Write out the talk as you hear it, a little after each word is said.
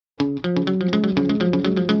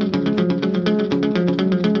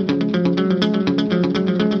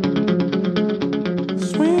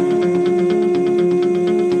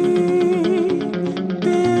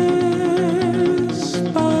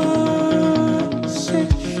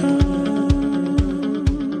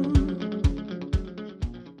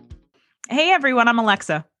Hey everyone, I'm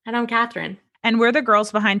Alexa. And I'm Catherine. And we're the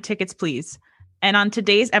girls behind Tickets Please. And on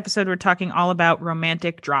today's episode, we're talking all about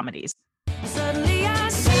romantic dramedies. Suddenly I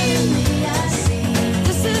see,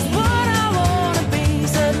 this is what I wanna be.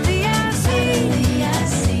 Suddenly I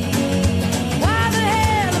see, why the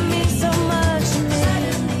hell it means so much to me.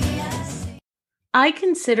 Suddenly I see. I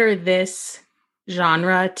consider this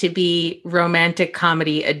genre to be romantic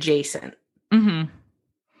comedy adjacent. Mm-hmm.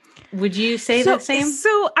 Would you say the same?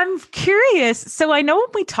 So I'm curious. So I know when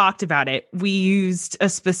we talked about it, we used a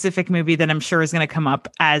specific movie that I'm sure is going to come up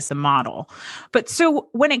as the model. But so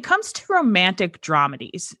when it comes to romantic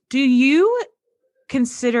dramedies, do you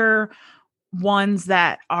consider ones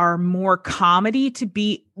that are more comedy to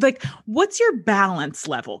be like, what's your balance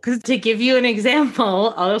level? Because To give you an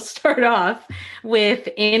example, I'll start off with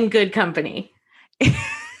In Good Company.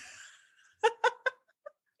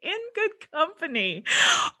 In Good Company.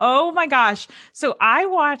 Oh my gosh. So I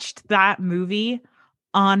watched that movie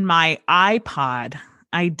on my iPod.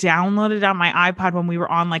 I downloaded it on my iPod when we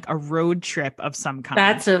were on like a road trip of some kind.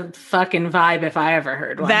 That's a fucking vibe if I ever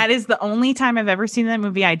heard one. That is the only time I've ever seen that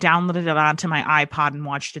movie. I downloaded it onto my iPod and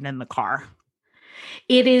watched it in the car.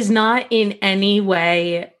 It is not in any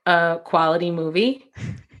way a quality movie.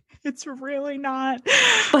 It's really not.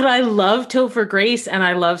 But I love Topher Grace and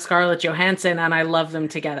I love Scarlett Johansson and I love them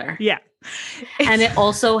together. Yeah. And it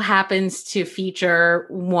also happens to feature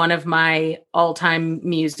one of my all-time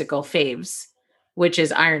musical faves, which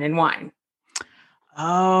is Iron and Wine.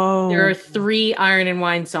 Oh. There are 3 Iron and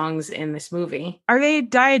Wine songs in this movie. Are they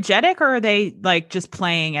diegetic or are they like just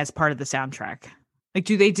playing as part of the soundtrack? Like,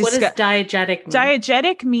 do they What does diegetic mean?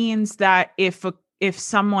 Diegetic means that if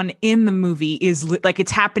someone in the movie is like,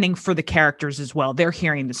 it's happening for the characters as well, they're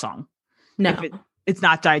hearing the song. No. It's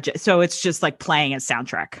not diegetic. So it's just like playing as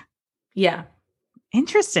soundtrack. Yeah.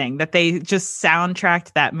 Interesting that they just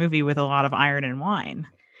soundtracked that movie with a lot of Iron and Wine.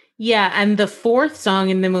 Yeah. And the 4th song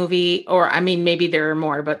in the movie, or I mean, maybe there are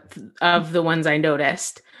more, but of the ones I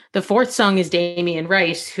noticed, the 4th song is Damien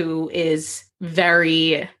Rice, who is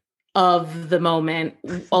very of the moment,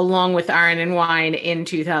 along with Iron and Wine in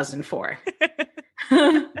 2004.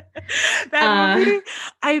 That movie,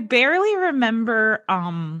 I barely remember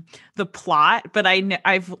the plot, but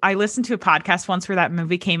I listened to a podcast once where that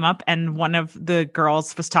movie came up, and one of the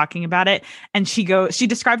girls was talking about it, and she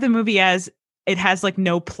described the movie as it has like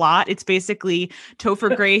no plot. It's basically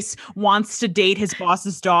Topher Grace wants to date his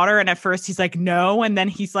boss's daughter, and at first he's like no, and then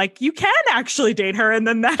he's like you can actually date her, and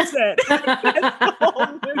then that's it. That's the whole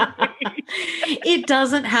movie. It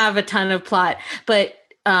doesn't have a ton of plot, but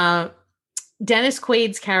Dennis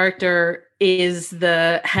Quaid's character is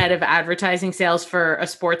the head of advertising sales for a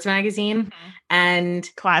sports magazine, Mm-hmm.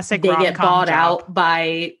 and Classic they get rom-com bought job. out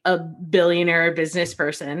by a billionaire business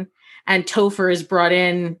person, and Topher is brought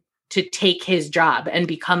in to take his job and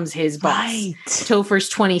becomes his boss. Right. Topher's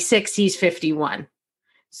 26, he's 51.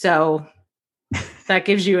 So that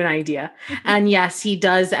gives you an idea. And yes, he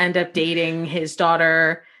does end up dating his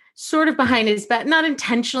daughter sort of behind his back, not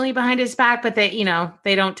intentionally behind his back, but they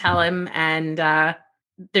don't tell him. And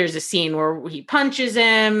there's a scene where he punches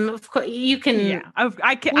him. Of course, you can, Yeah,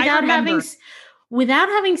 I remember. without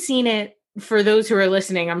having seen it, for those who are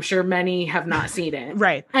listening, I'm sure many have not seen it.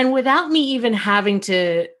 Right. And without me even having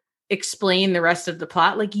to explain the rest of the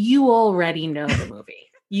plot, like you already know the movie.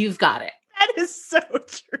 You've got it. That is so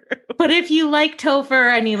true. But if you like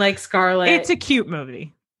Topher and you like Scarlett, It's a cute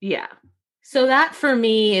movie. yeah. So that for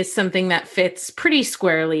me is something that fits pretty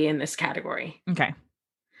squarely in this category. Okay.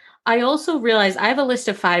 I also realized I have a list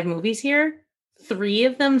of 5 movies here. 3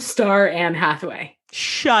 of them star Anne Hathaway.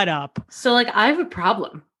 Shut up. So like I have a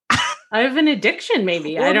problem. I have an addiction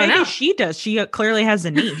maybe. Well, I don't maybe know. she does. She clearly has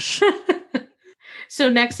a niche. So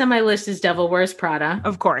next on my list is Devil Wears Prada.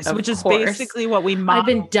 Of course, Of which is course. basically what we I've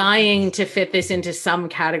been modeled. dying to fit this into some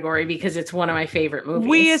category because it's one of my favorite movies.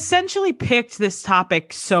 We essentially picked this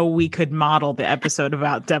topic so we could model the episode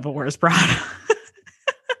about Devil Wears Prada.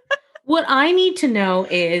 What I need to know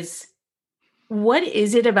is, what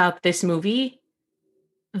is it about this movie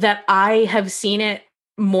that I have seen it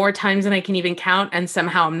more times than I can even count, and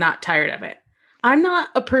somehow I'm not tired of it? I'm not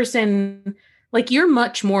a person, like you're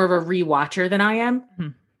much more of a rewatcher than I am. Hmm.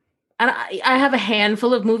 And I have a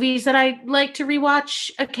handful of movies that I like to rewatch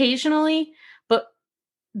occasionally. But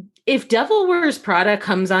if Devil Wears Prada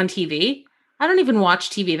comes on TV, I don't even watch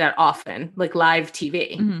TV that often, like live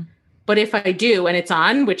TV. Mhm. But if I do and it's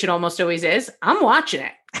on, which it almost always is, I'm watching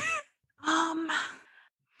it.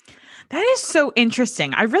 That is so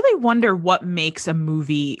interesting. I really wonder what makes a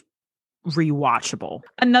movie rewatchable.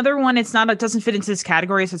 Another one, it doesn't fit into this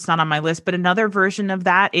category, so it's not on my list, but another version of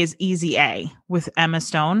that is Easy A with Emma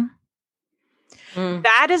Stone. Mm.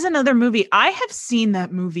 That is another movie. I have seen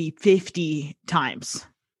that movie 50 times.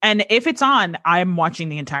 And if it's on, I'm watching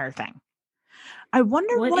the entire thing. I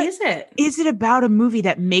wonder What is it? Is it about a movie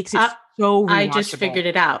that makes it so rewatchable? I just figured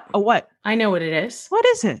it out. Oh, what? I know what it is. What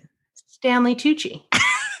is it? Stanley Tucci.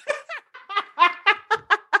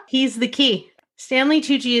 He's the key. Stanley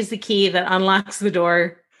Tucci is the key that unlocks the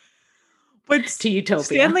door to Utopia.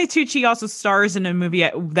 Stanley Tucci also stars in a movie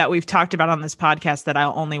that we've talked about on this podcast that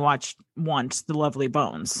I'll only watch once, The Lovely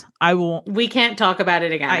Bones. We can't talk about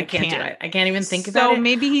it again. I can't do it. I can't even think about it. So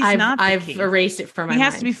maybe he's not. I've erased it from my mind. He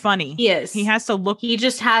has to be funny. He is. He has to look. He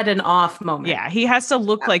just had an off moment. Yeah, he has to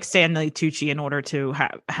look like Stanley Tucci in order to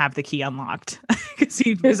have the key unlocked because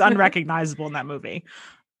he was unrecognizable in that movie.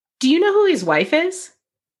 Do you know who his wife is?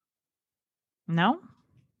 No.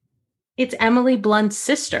 It's Emily Blunt's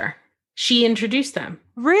sister. She introduced them.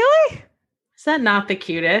 Really? Is that not the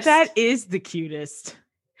cutest? That is the cutest.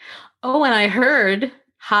 Oh, and I heard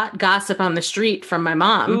hot gossip on the street from my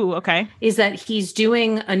mom. Ooh, okay. Is that he's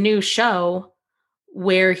doing a new show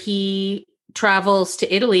where he travels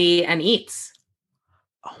to Italy and eats.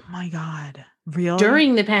 Oh my God. Really?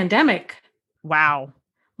 During the pandemic. Wow.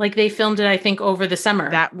 Like they filmed it, I think, over the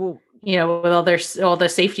summer. That will, with all the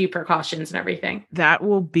safety precautions and everything. That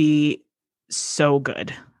will be so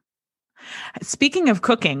good. Speaking of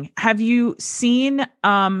cooking, have you seen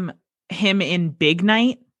him in Big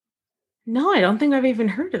Night? No, I don't think I've even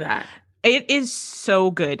heard of that. It is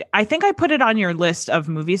so good. I think I put it on your list of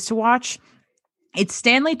movies to watch. It's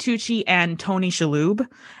Stanley Tucci and Tony Shalhoub,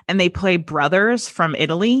 and they play brothers from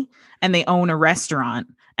Italy, and they own a restaurant.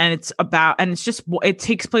 And it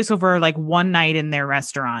takes place over like one night in their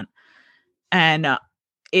restaurant. And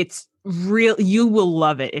it's real. You will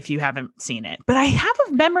love it if you haven't seen it. But I have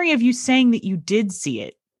a memory of you saying that you did see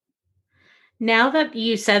it. Now that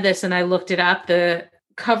you said this and I looked it up, the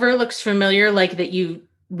cover looks familiar, like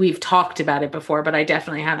we've talked about it before, but I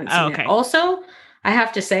definitely haven't seen it. Also, I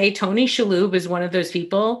have to say, Tony Shalhoub is one of those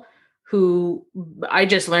people who I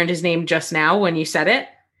just learned his name just now when you said it.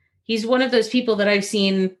 He's one of those people that I've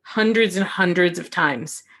seen hundreds and hundreds of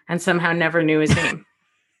times and somehow never knew his name.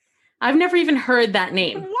 I've never even heard that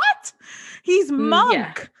name. What? He's Monk.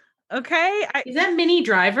 Yeah. Okay. Is that Minnie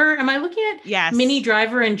Driver? Am I looking at yes. Minnie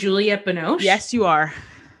Driver and Juliette Binoche? Yes, you are.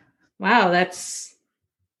 Wow, that's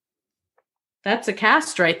a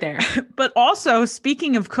cast right there. But also,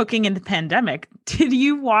 speaking of cooking in the pandemic, did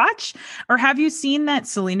you watch or have you seen that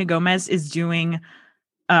Selena Gomez is doing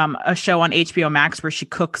a show on HBO Max where she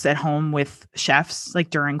cooks at home with chefs like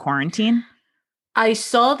during quarantine? I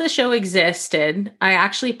saw the show existed. I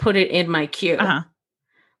actually put it in my queue,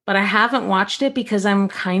 but I haven't watched it because I'm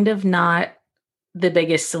kind of not the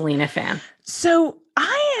biggest Selena fan. So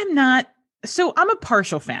I am not. So I'm a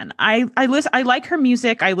partial fan. I like her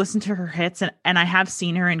music. I listen to her hits and I have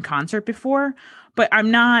seen her in concert before, but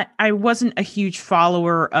I wasn't a huge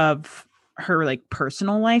follower of her like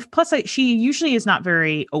personal life. Plus she usually is not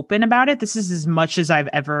very open about it. This is as much as I've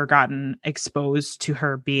ever gotten exposed to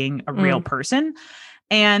her being a real person.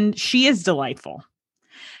 And she is delightful.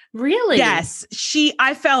 Really? Yes.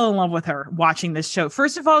 I fell in love with her watching this show.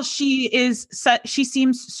 First of all, she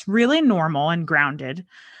seems really normal and grounded.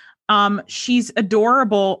 She's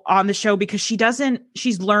adorable on the show because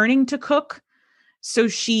she's learning to cook.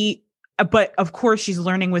 But of course she's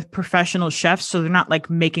learning with professional chefs. So they're not like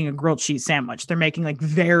making a grilled cheese sandwich. They're making like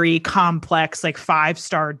very complex, like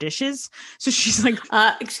 5-star dishes. So she's like,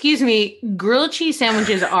 excuse me, grilled cheese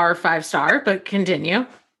sandwiches are 5-star, but continue.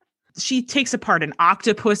 She takes apart an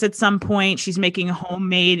octopus at some point. She's making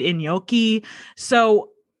homemade gnocchi.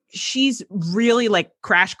 So she's really like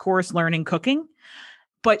crash course learning cooking.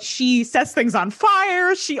 But she sets things on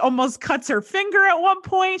fire. She almost cuts her finger at one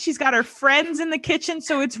point. She's got her friends in the kitchen.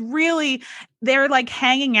 So they're like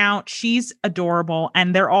hanging out. She's adorable.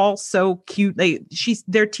 And they're all so cute.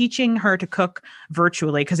 They're teaching her to cook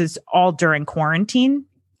virtually because it's all during quarantine.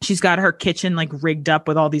 She's got her kitchen like rigged up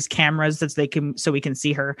with all these cameras so we can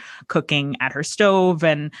see her cooking at her stove,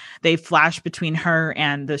 and they flash between her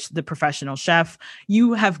and the professional chef.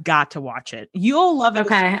 You have got to watch it. You'll love it.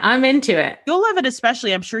 Okay, I'm into it. You'll love it,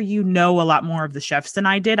 especially. I'm sure you know a lot more of the chefs than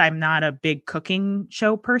I did. I'm not a big cooking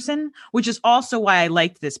show person, which is also why I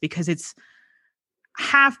liked this because it's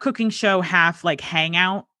half cooking show, half like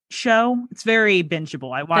hangout show. It's very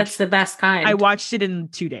bingeable. That's the best kind. I watched it in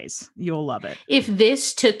 2 days. You'll love it. If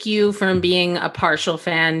this took you from being a partial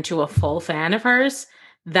fan to a full fan of hers,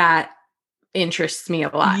 that interests me a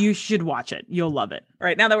lot. You should watch it. You'll love it. All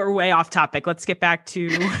right, now that we're way off topic, let's get back to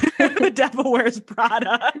The Devil Wears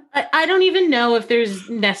Prada. I don't even know if there's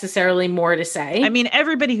necessarily more to say. I mean,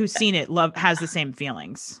 everybody who's seen it has the same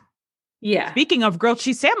feelings. Yeah. Speaking of grilled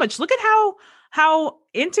cheese sandwich, look at how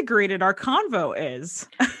integrated our convo is.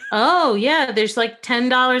 Oh, yeah. There's like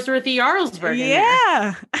 $10 worth of Jarlsberg in there.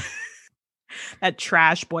 Yeah. That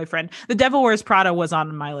trash boyfriend. The Devil Wears Prada was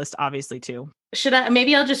on my list, obviously, too.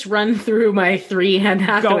 Maybe I'll just run through my 3 Anne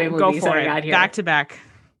Hathaway Go movies for that I it. got here. Back to back.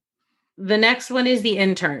 The next one is The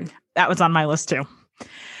Intern. That was on my list, too.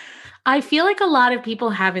 I feel like a lot of people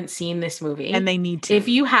haven't seen this movie. And they need to. If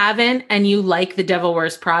you haven't and you like The Devil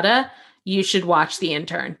Wears Prada, you should watch The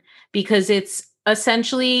Intern because it's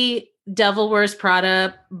essentially Devil Wears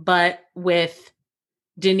Prada, but with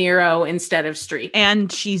De Niro instead of Streep.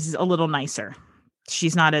 And she's a little nicer.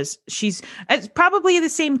 She's probably the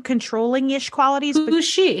same controlling-ish qualities. Who's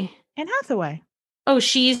she? Anne Hathaway. Oh,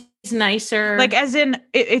 she's nicer. Like, as in,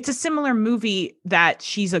 it's a similar movie that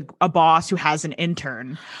she's a boss who has an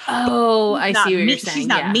intern. Oh, I see what you're saying. She's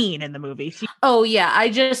not mean in the movie. Oh, yeah. I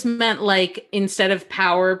just meant like instead of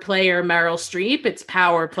power player Meryl Streep, it's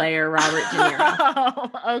power player Robert De Niro.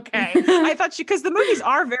 Oh, okay. I thought because the movies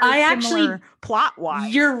are very similar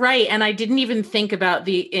plot-wise. You're right. And I didn't even think about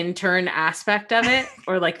the intern aspect of it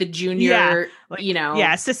or like the junior,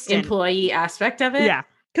 assistant employee aspect of it. Yeah.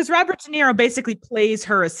 Because Robert De Niro basically plays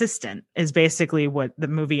her assistant is basically what the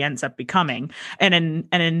movie ends up becoming. And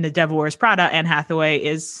in The Devil Wears Prada, Anne Hathaway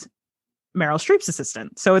is Meryl Streep's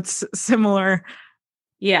assistant. So it's similar.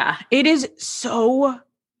 Yeah. It is so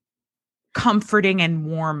comforting and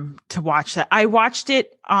warm to watch that. I watched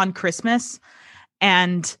it on Christmas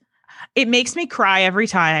and it makes me cry every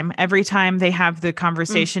time they have the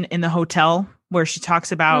conversation in the hotel where she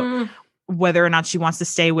talks about whether or not she wants to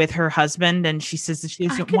stay with her husband, and she says that she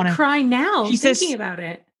doesn't want to cry now. She thinking says, about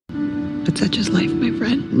it. But such is life, my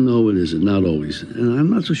friend. No, it isn't. Not always. And I'm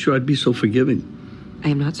not so sure I'd be so forgiving. I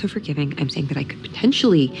am not so forgiving. I'm saying that I could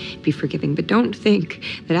potentially be forgiving, but don't think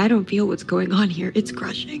that I don't feel what's going on here. It's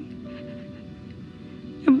crushing.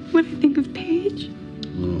 And when I think of Paige.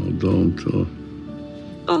 Oh, don't.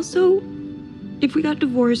 Also, if we got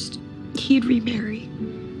divorced, he'd remarry.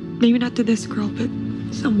 Maybe not to this girl, but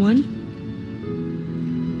someone.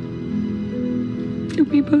 And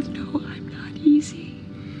we both know I'm not easy.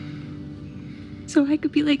 So I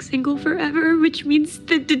could be like single forever, which means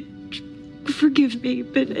that forgive me,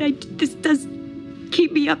 but this does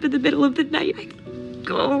keep me up in the middle of the night.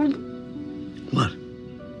 What?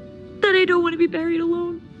 That I don't want to be buried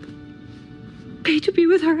alone. Paige will be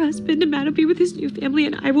with her husband, and Matt will be with his new family,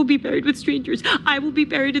 and I will be buried with strangers. I will be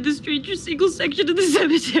buried in the stranger single section of the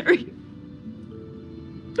cemetery.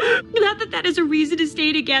 Not that that is a reason to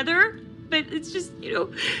stay together, but it's just,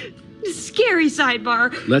 scary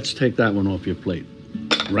sidebar. Let's take that one off your plate.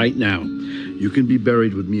 Right now. You can be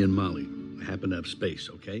buried with me and Molly. I happen to have space,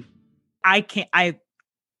 okay? I can't.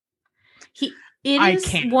 It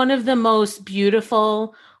is one of the most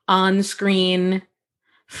beautiful on-screen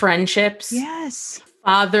friendships. Yes.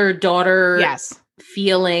 Father-daughter yes.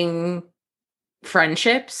 feeling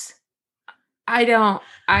friendships.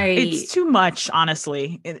 It's too much,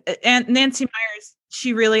 honestly. And Nancy Meyers,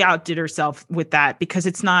 she really outdid herself with that because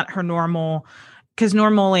it's not her normal. Because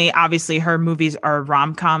normally, obviously, her movies are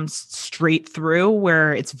rom-coms straight through,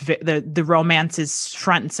 where it's the romance is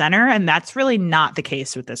front and center, and that's really not the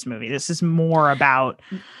case with this movie. This is more about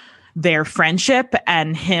their friendship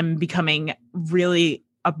and him becoming really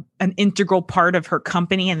an integral part of her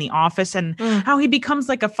company and the office, and how he becomes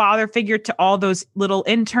like a father figure to all those little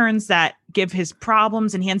interns that give his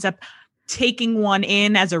problems, and he ends up taking one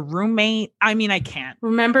in as a roommate. I mean, I can't.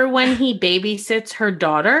 Remember when he babysits her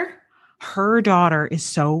daughter? Her daughter is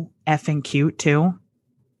so effing cute too.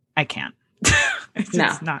 I can't. It's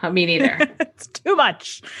not me neither. It's too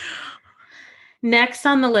much. Next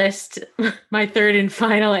on the list, my third and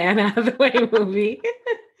final Anne Hathaway movie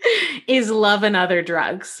is Love and Other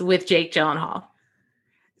Drugs with Jake Gyllenhaal.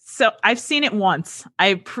 So I've seen it once.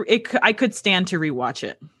 I could stand to rewatch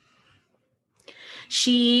it.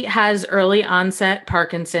 She has early onset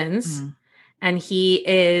Parkinson's, and he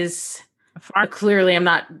is clearly. I'm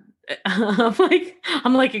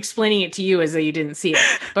like explaining it to you as though you didn't see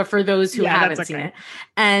it, but for those who haven't seen it,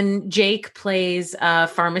 and Jake plays a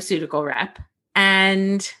pharmaceutical rep,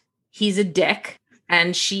 and he's a dick,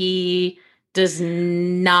 and she does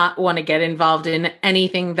not want to get involved in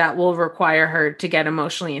anything that will require her to get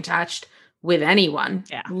emotionally attached with anyone,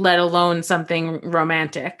 let alone something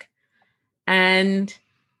romantic. And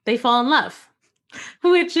they fall in love,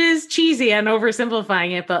 which is cheesy and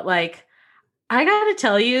oversimplifying it, but like, I gotta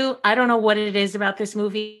tell you, I don't know what it is about this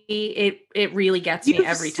movie. It really gets me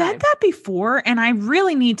every time. You've said that before, and I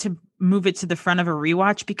really need to move it to the front of a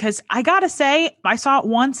rewatch because I gotta say, I saw it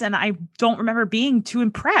once and I don't remember being too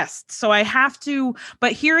impressed. So I have to,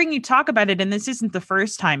 but hearing you talk about it, and this isn't the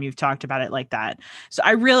first time you've talked about it like that. So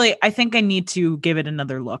I think I need to give it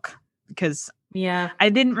another look because I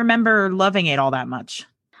didn't remember loving it all that much.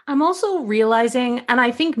 I'm also realizing, and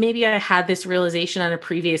I think maybe I had this realization on a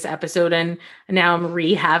previous episode and now I'm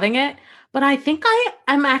rehaving it, but I think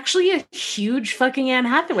I'm actually a huge fucking Anne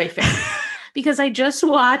Hathaway fan because I just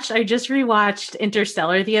rewatched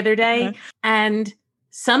Interstellar the other day and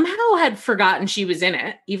somehow had forgotten she was in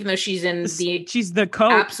it, even though she's the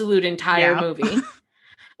absolute entire movie.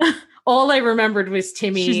 All I remembered was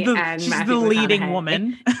Timmy and she's Matthew the leading McConaughey.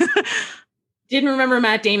 woman. Didn't remember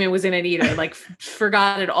Matt Damon was in it either. Like,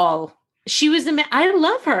 forgot it all. She was I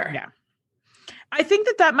love her. Yeah. I think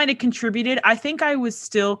that might have contributed. I think I was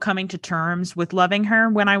still coming to terms with loving her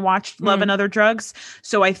when I watched Love and Other Drugs.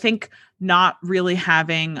 So I think not really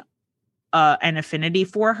having an affinity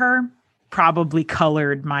for her probably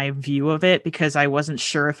colored my view of it because I wasn't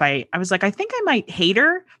sure if I was like, I think I might hate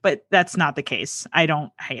her, but that's not the case. I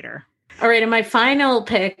don't hate her. All right, and my final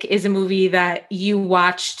pick is a movie that you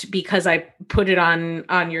watched because I put it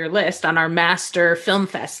on your list, on our master film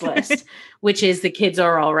fest list, which is The Kids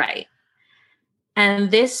Are All Right.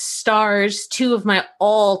 And this stars two of my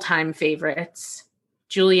all-time favorites,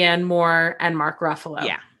 Julianne Moore and Mark Ruffalo.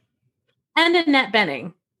 Yeah. And Annette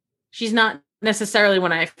Bening. She's not necessarily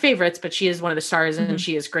one of my favorites, but she is one of the stars and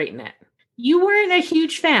she is great in it. You weren't a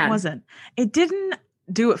huge fan. Wasn't. It didn't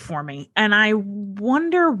do it for me. And I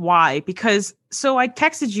wonder why, because I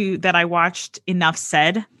texted you that I watched Enough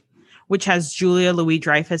Said, which has Julia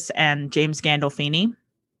Louis-Dreyfus and James Gandolfini.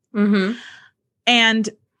 Mm-hmm. And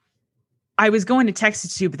I was going to text it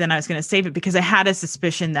to you, but then I was going to save it because I had a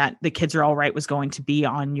suspicion that The Kids Are All Right was going to be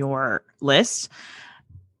on your list.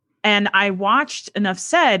 And I watched Enough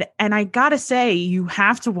Said, and I gotta say, you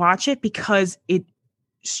have to watch it because it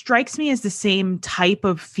strikes me as the same type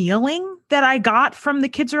of feeling that I got from The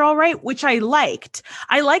Kids Are All Right, which I liked.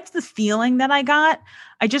 I liked the feeling that I got.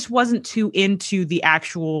 I just wasn't too into the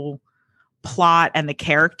actual plot and the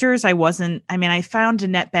characters. I found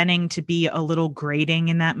Annette Bening to be a little grating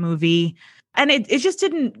in that movie. And it just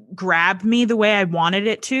didn't grab me the way I wanted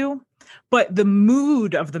it to. But the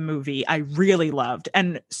mood of the movie, I really loved.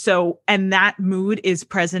 And that mood is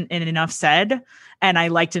present in Enough Said. And I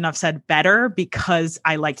liked Enough Said better because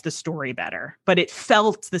I liked the story better. But it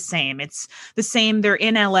felt the same. It's the same. They're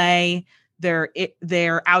in LA.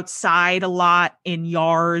 They're outside a lot in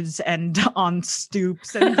yards and on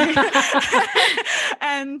stoops. And,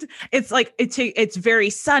 and it's like, it's very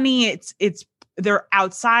sunny. They're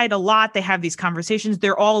outside a lot. They have these conversations.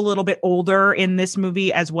 They're all a little bit older in this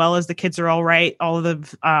movie, as well as The Kids Are All Right. All of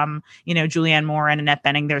the, Julianne Moore and Annette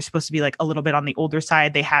Bening, they're supposed to be like a little bit on the older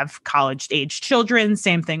side. They have college-age children.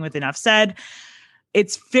 Same thing with Enough Said.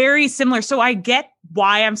 It's very similar. So I get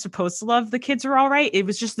why I'm supposed to love The Kids Are All Right. It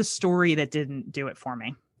was just the story that didn't do it for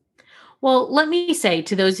me. Well, let me say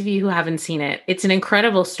to those of you who haven't seen it, it's an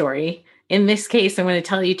incredible story. In this case, I'm going to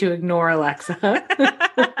tell you to ignore Alexa.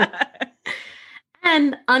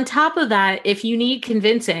 And on top of that, if you need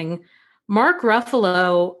convincing, Mark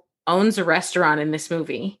Ruffalo owns a restaurant in this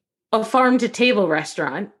movie, a farm-to-table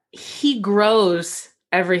restaurant. He grows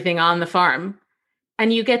everything on the farm.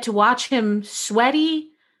 And you get to watch him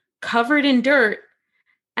sweaty, covered in dirt,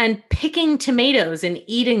 and picking tomatoes and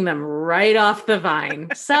eating them right off the vine.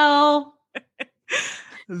 So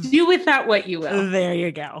do with that what you will. There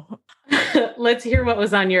you go. Let's hear what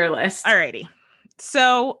was on your list. Alrighty.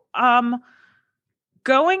 So,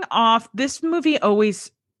 going off, this movie always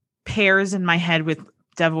pairs in my head with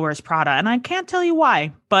Devil Wears Prada, and I can't tell you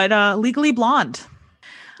why, but Legally Blonde.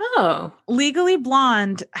 Oh. Legally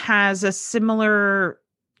Blonde has a similar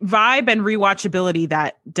vibe and rewatchability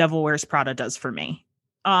that Devil Wears Prada does for me.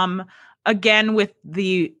 Again, with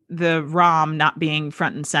the rom not being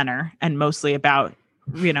front and center and mostly about,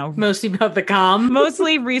 mostly about the calm.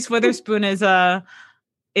 Mostly Reese Witherspoon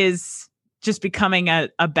is just becoming a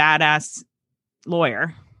badass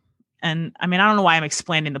lawyer. And I don't know why I'm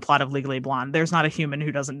explaining the plot of Legally Blonde. There's not a human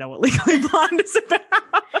who doesn't know what Legally Blonde is about.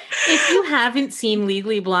 If you haven't seen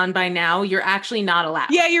Legally Blonde by now, you're actually not allowed.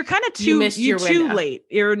 Yeah, you're kind of too late. You're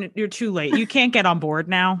too late. You can't get on board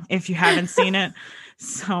now if you haven't seen it.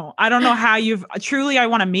 So I don't know how I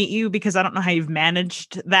want to meet you because I don't know how you've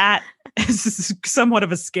managed that. It's somewhat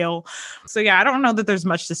of a skill. So yeah, I don't know that there's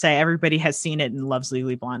much to say. Everybody has seen it and loves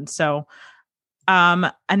Legally Blonde. So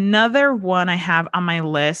another one I have on my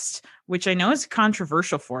list, which I know is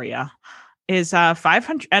controversial for you, is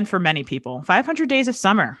 500, and for many people, 500 Days of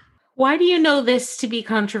Summer. Why do you know this to be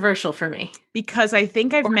controversial for me? Because I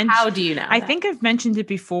think I've Or mentioned. how do you know I that? think I've mentioned it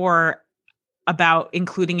before about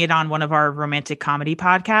including it on one of our romantic comedy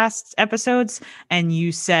podcasts episodes, and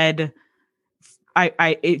you said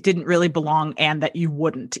it didn't really belong, and that you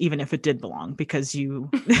wouldn't, even if it did belong, because you.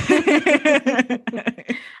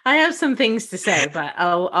 I have some things to say, but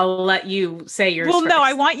I'll let you say yours Well, first. no,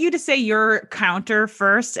 I want you to say your counter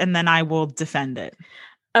first, and then I will defend it.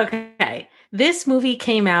 Okay. This movie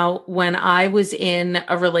came out when I was in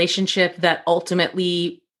a relationship that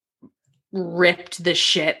ultimately ripped the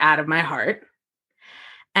shit out of my heart.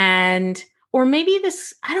 And or maybe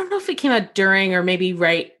this, I don't know if it came out during or maybe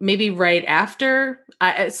right after,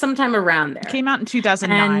 sometime around there. It came out in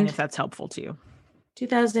 2009, And if that's helpful to you.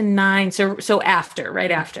 2009, so after,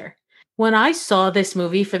 right after. When I saw this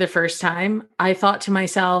movie for the first time, I thought to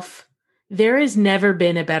myself, there has never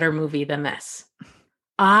been a better movie than this.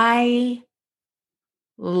 I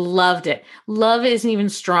loved it. Love isn't even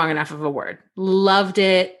strong enough of a word. Loved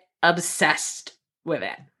it, obsessed with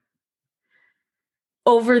it.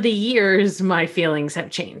 Over the years, my feelings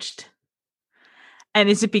have changed. And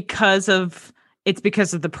is it because of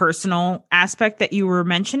the personal aspect that you were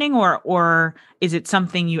mentioning, or is it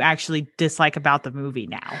something you actually dislike about the movie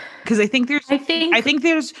now? Because I think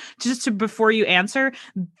there's before you answer,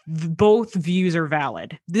 both views are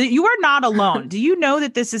valid. You are not alone. Do you know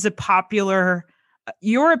that this is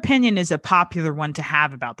your opinion is a popular one to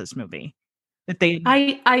have about this movie? That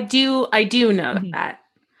I do know Mhm. that.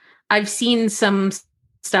 I've seen some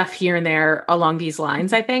stuff here and there along these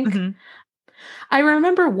lines, I think. Mhm. I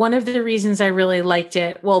remember one of the reasons I really liked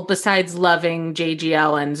it, well, besides loving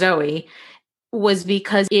JGL and Zoe, was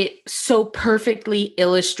because it so perfectly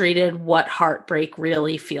illustrated what heartbreak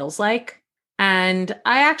really feels like. And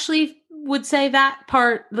I actually would say that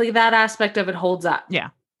part, like that aspect of it holds up. Yeah.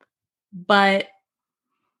 But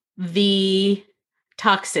the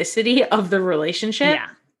toxicity of the relationship, Yeah.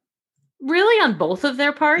 really on both of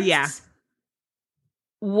their parts, Yeah.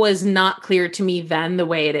 was not clear to me then the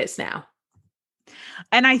way it is now.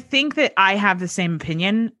 And I think that I have the same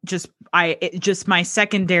opinion. Just my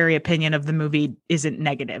secondary opinion of the movie isn't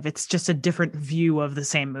negative. It's just a different view of the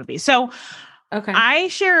same movie. So Okay. I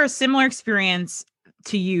share a similar experience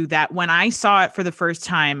to you, that when I saw it for the first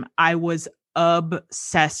time, I was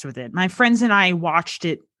obsessed with it. My friends and I watched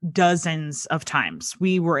it dozens of times.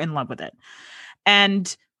 We were in love with it.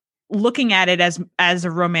 And looking at it as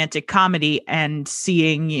a romantic comedy and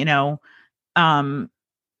seeing,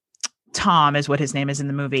 Tom is what his name is in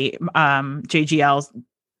the movie, JGL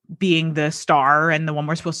being the star and the one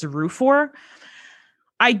we're supposed to root for,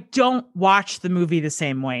 I don't watch the movie the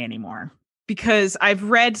same way anymore, because I've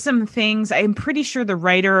read some things. I'm pretty sure the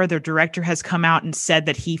writer or the director has come out and said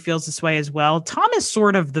that he feels this way as well. Tom is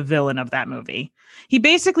sort of the villain of that movie. He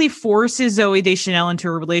basically forces Zooey Deschanel into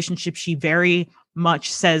a relationship she very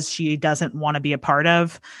much says she doesn't want to be a part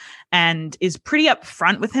of, and is pretty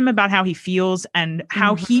upfront with him about how he feels, and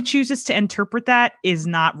how he chooses to interpret that is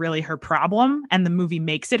not really her problem, and the movie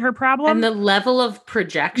makes it her problem. And the level of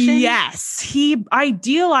projection. Yes, he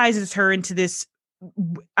idealizes her into this.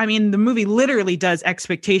 I mean, the movie literally does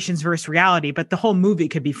expectations versus reality, but the whole movie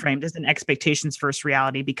could be framed as an expectations versus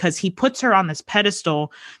reality, because he puts her on this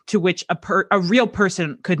pedestal to which a real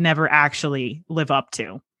person could never actually live up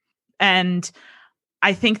to. And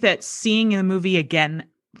I think that seeing the movie again,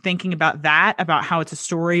 thinking about that, about how it's a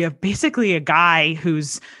story of basically a guy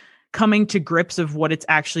who's coming to grips of what it's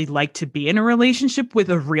actually like to be in a relationship with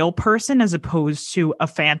a real person, as opposed to a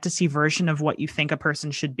fantasy version of what you think a person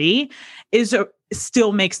should be,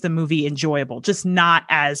 still makes the movie enjoyable, just not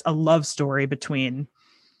as a love story between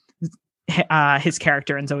his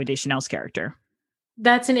character and Zooey Deschanel's character.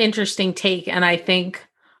 That's an interesting take. And I think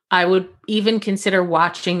I would even consider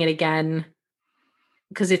watching it again,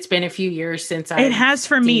 because it's been a few years since It has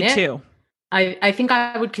for me too. I think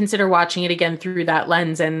I would consider watching it again through that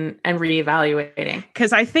lens and reevaluating.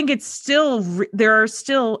 Because I think it's still, there are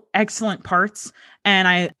still excellent parts.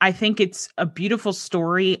 And I think it's a beautiful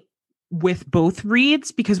story with both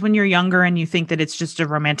reads, because when you're younger and you think that it's just a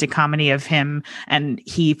romantic comedy of him and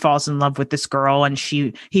he falls in love with this girl and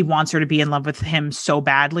he wants her to be in love with him so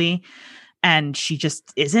badly, and she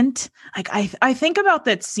just isn't. Like, I think about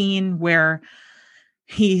that scene where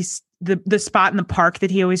he's the spot in the park that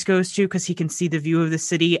he always goes to because he can see the view of the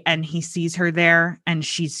city, and he sees her there and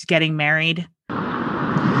she's getting married.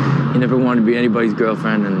 You never want to be anybody's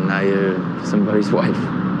girlfriend, and now you're somebody's wife.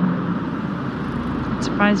 It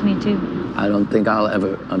surprised me too. I don't think I'll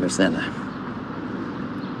ever understand that.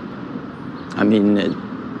 I mean, it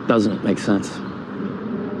doesn't make sense.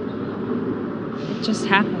 It just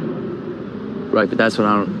happened. Right, but that's what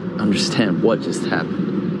I don't understand what just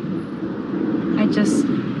happened.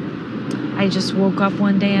 I just woke up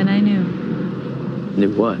one day and I knew.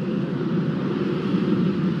 Knew what?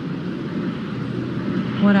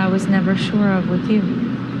 What I was never sure of with you.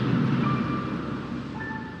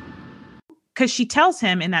 Because she tells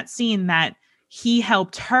him in that scene that he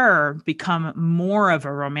helped her become more of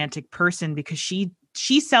a romantic person because she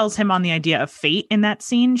sells him on the idea of fate in that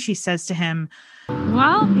scene. She says to him,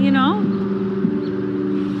 Well,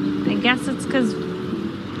 I guess it's because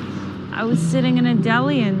I was sitting in a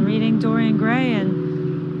deli and reading Dorian Gray,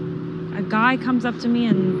 and a guy comes up to me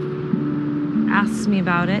and asks me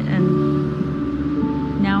about it,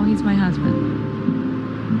 and now he's my husband.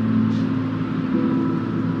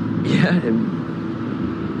 Yeah,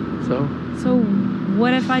 and so? So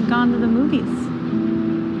what if I'd gone to the movies?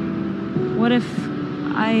 What if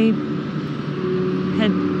I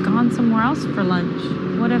had gone somewhere else for lunch?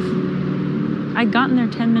 What if I'd gotten there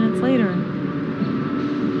 10 minutes later?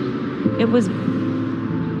 It was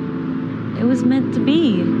meant to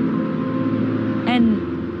be.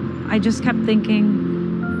 And I just kept thinking,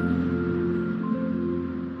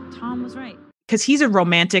 Tom was right. because he's a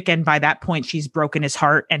romantic, and by that point she's broken his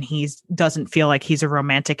heart and he doesn't feel like he's a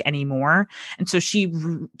romantic anymore. And so she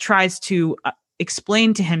tries to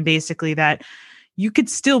explain to him basically that you could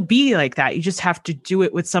still be like that. You just have to do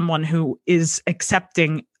it with someone who is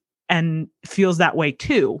accepting and feels that way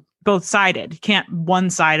too. Both sided. You can't one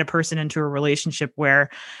side a person into a relationship where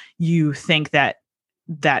you think that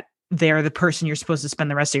they're the person you're supposed to spend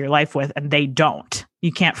the rest of your life with and they don't.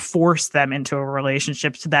 You can't force them into a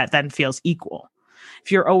relationship so that then feels equal.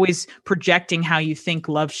 If you're always projecting how you think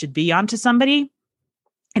love should be onto somebody,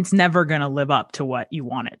 it's never going to live up to what you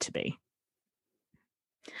want it to be.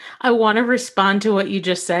 I want to respond to what you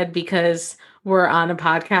just said because we're on a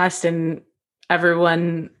podcast and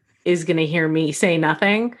everyone is going to hear me say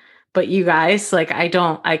nothing. But you guys, like,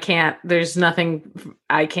 there's nothing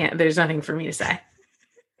for me to say.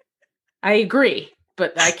 I agree,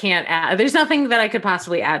 but I can't add. There's nothing that I could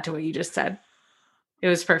possibly add to what you just said. It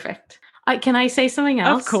was perfect. Can I say something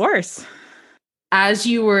else? Of course. As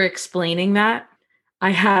you were explaining that,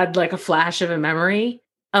 I had like a flash of a memory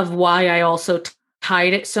of why I also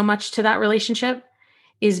tied it so much to that relationship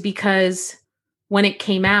is because when it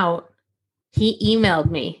came out, he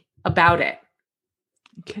emailed me about it.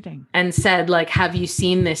 I'm kidding. And said, like, have you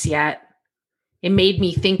seen this yet? It made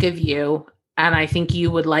me think of you, and I think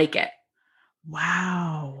you would like it.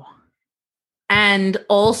 Wow. And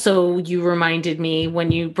also, you reminded me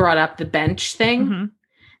when you brought up the bench thing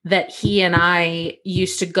that he and I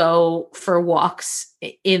used to go for walks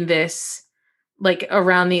in this, like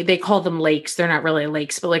around they call them lakes. They're not really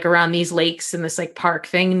lakes, but like around these lakes in this like park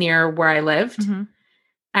thing near where I lived.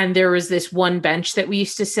 And there was this one bench that we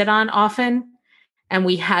used to sit on often. And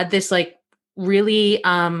we had this like really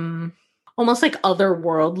almost like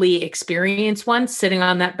otherworldly experience once sitting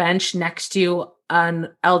on that bench next to an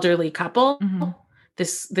elderly couple.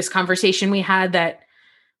 This conversation we had that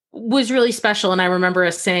was really special. And I remember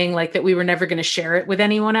us saying like that we were never going to share it with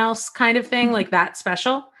anyone else kind of thing, like that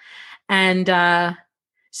special. And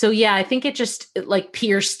so, yeah, I think it like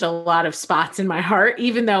pierced a lot of spots in my heart,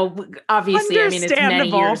 even though obviously, I mean, it's many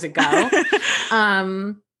years ago.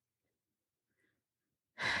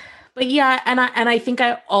 But yeah, and I think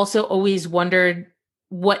I also always wondered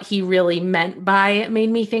what he really meant by it made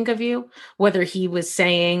me think of you, whether he was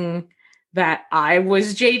saying that I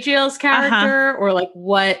was JGL's character or like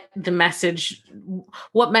what message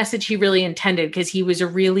he really intended, because he was a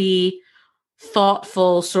really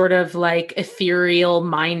thoughtful, sort of like ethereal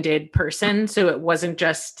minded person. So it wasn't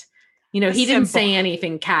just, he didn't say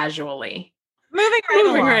anything casually.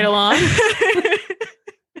 Moving right along.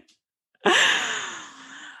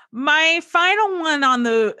 My final one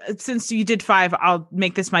since you did 5, I'll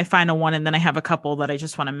make this my final one. And then I have a couple that I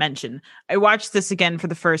just want to mention. I watched this again for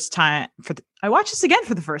the first time. I watched this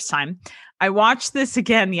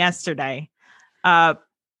again yesterday.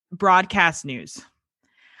 Broadcast News.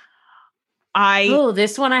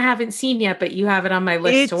 This one I haven't seen yet, but you have it on my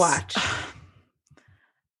list to watch.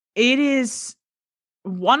 It is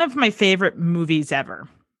one of my favorite movies ever.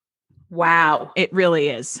 Wow. It really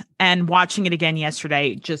is. And watching it again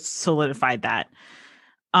yesterday just solidified that.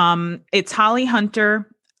 It's Holly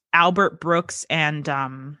Hunter, Albert Brooks, and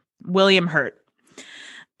William Hurt.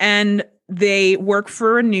 And they work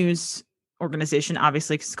for a news organization,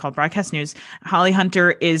 obviously, because it's called Broadcast News. Holly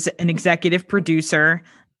Hunter is an executive producer,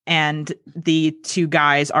 and the two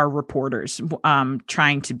guys are reporters,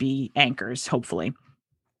 trying to be anchors, hopefully.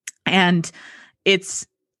 And it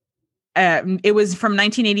was from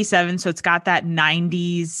 1987, so it's got that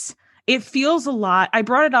 90s It feels a lot. I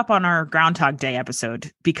brought it up on our Groundhog Day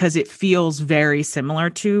episode because it feels very similar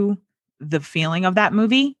to the feeling of that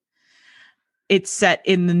movie. It's set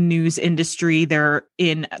in the news industry. They're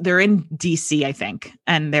in DC, I think,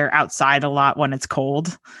 and they're outside a lot when it's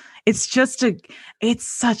cold. It's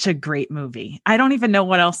such a great movie. I don't even know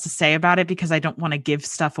what else to say about it because I don't want to give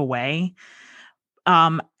stuff away.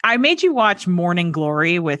 I made you watch Morning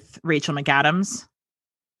Glory with Rachel McAdams,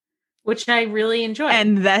 which I really enjoy.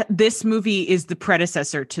 and that this movie is the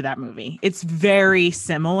predecessor to that movie. It's very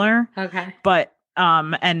similar. Okay. But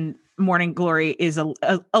and Morning Glory is a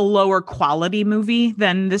lower quality movie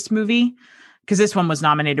than this movie because this one was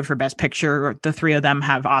nominated for Best Picture. The three of them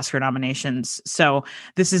have Oscar nominations. So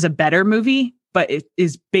this is a better movie, but it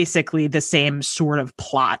is basically the same sort of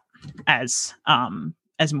plot as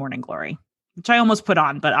Morning Glory, which I almost put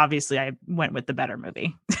on, but obviously I went with the better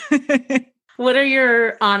movie. What are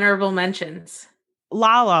your honorable mentions?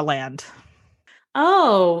 La La Land.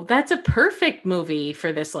 Oh, that's a perfect movie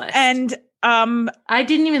for this list. And I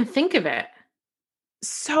didn't even think of it.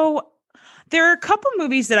 so there are a couple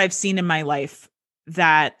movies that I've seen in my life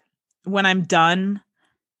that when I'm done,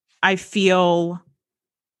 I feel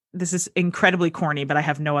this is incredibly corny, but I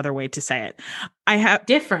have no other way to say it.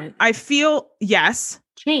 Different. I feel, yes.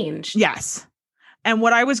 Changed. Yes. And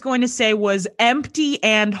what I was going to say was empty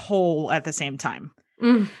and whole at the same time.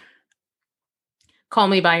 Call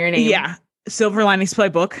Me by Your Name. Yeah. Silver Linings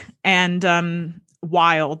Playbook and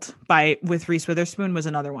Wild with Reese Witherspoon was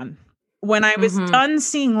another one. When I was done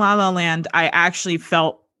seeing La La Land, I actually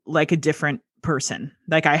felt like a different person.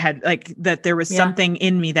 Like I had that there was something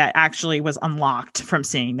in me that actually was unlocked from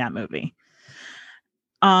seeing that movie.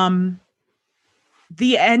 The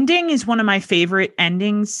ending is one of my favorite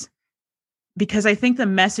endings because I think the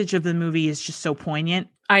message of the movie is just so poignant.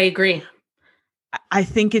 I agree. I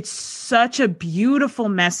think it's such a beautiful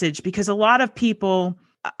message because a lot of people,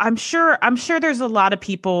 I'm sure there's a lot of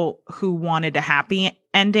people who wanted a happy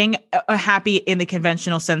ending, a happy in the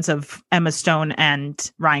conventional sense of Emma Stone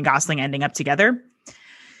and Ryan Gosling ending up together.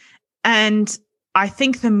 And I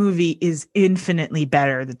think the movie is infinitely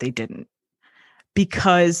better that they didn't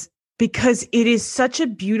because it is such a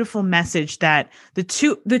beautiful message that the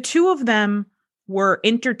two of them were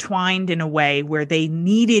intertwined in a way where they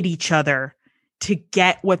needed each other to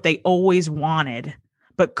get what they always wanted,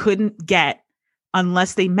 but couldn't get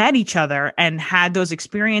unless they met each other and had those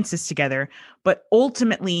experiences together. But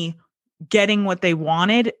ultimately, getting what they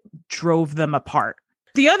wanted drove them apart.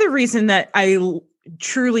 The other reason that I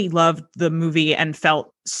truly loved the movie and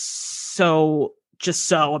felt so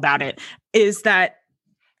about it is that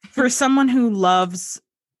for someone who loves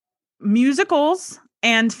musicals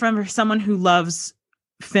and for someone who loves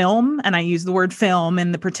film, and I use the word film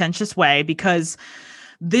in the pretentious way because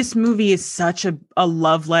this movie is such a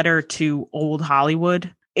love letter to old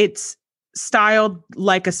Hollywood. It's styled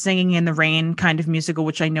like a Singing in the Rain kind of musical,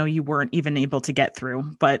 which I know you weren't even able to get through,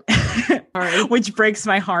 but which breaks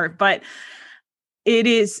my heart. But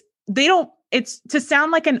it's to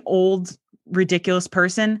sound like an old, ridiculous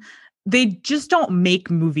person. They just don't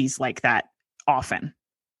make movies like that often.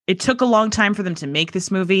 It took a long time for them to make this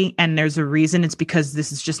movie, and there's a reason. It's because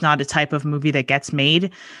this is just not a type of movie that gets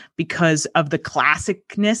made because of the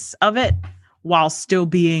classicness of it, while still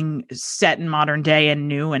being set in modern day and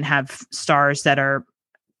new and have stars that are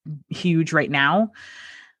huge right now.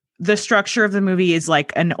 The structure of the movie is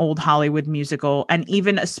like an old Hollywood musical, and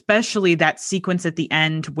even especially that sequence at the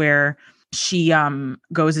end where she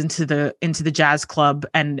goes into the jazz club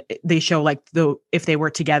and they show like if they were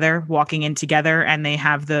together walking in together and they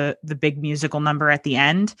have the big musical number at the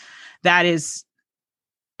end that is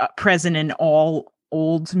present in all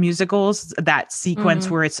old musicals, that sequence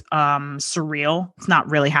where it's surreal. It's not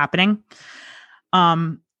really happening.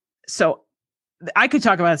 So I could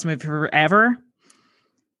talk about this movie forever.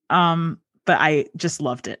 But I just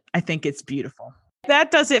loved it. I think it's beautiful.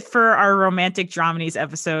 That does it for our Romantic Dramedies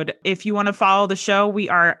episode. If you want to follow the show, we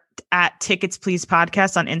are at Tickets Please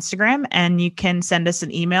Podcast on Instagram, and you can send us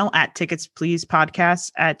an email at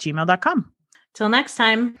ticketspleasepodcast@gmail.com. Till next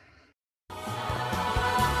time.